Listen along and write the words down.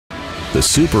The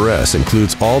Super S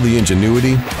includes all the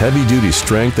ingenuity, heavy-duty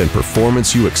strength, and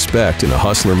performance you expect in a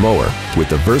Hustler mower with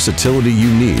the versatility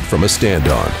you need from a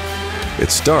stand-on.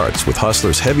 It starts with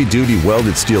Hustler's heavy-duty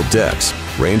welded steel decks,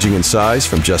 ranging in size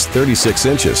from just 36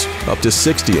 inches up to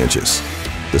 60 inches.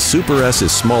 The Super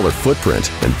S's smaller footprint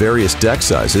and various deck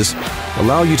sizes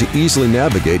allow you to easily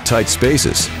navigate tight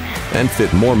spaces and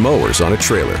fit more mowers on a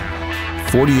trailer.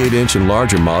 48-inch and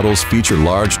larger models feature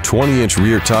large 20-inch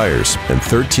rear tires and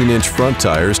 13-inch front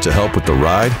tires to help with the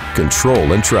ride,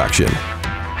 control, and traction.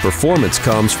 Performance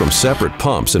comes from separate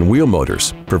pumps and wheel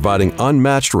motors, providing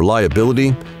unmatched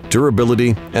reliability,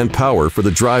 durability, and power for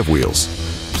the drive wheels,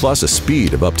 plus a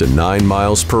speed of up to 9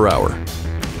 miles per hour.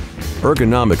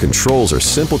 Ergonomic controls are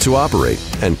simple to operate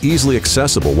and easily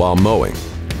accessible while mowing.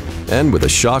 And with a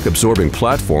shock-absorbing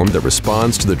platform that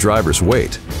responds to the driver's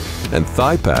weight, and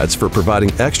thigh pads for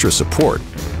providing extra support,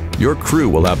 your crew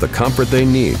will have the comfort they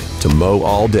need to mow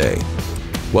all day.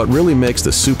 What really makes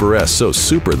the Super S so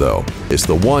super, though, is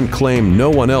the one claim no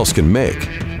one else can make.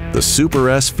 The Super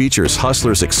S features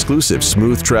Hustler's exclusive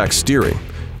SmoothTrak steering,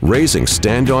 raising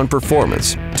stand-on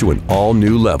performance to an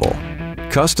all-new level.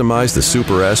 Customize the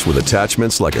Super S with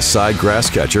attachments like a side grass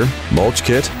catcher, mulch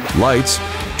kit, lights,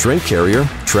 drink carrier,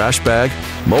 trash bag,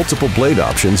 multiple blade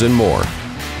options, and more.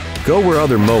 Go where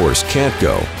other mowers can't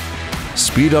go.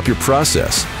 Speed up your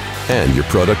process and your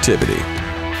productivity.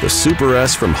 The Super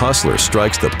S from Hustler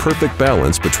strikes the perfect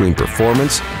balance between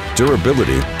performance,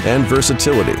 durability, and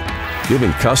versatility,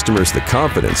 giving customers the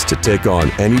confidence to take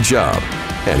on any job,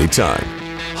 anytime.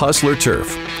 Hustler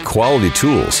Turf, quality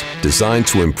tools designed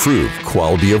to improve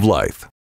quality of life.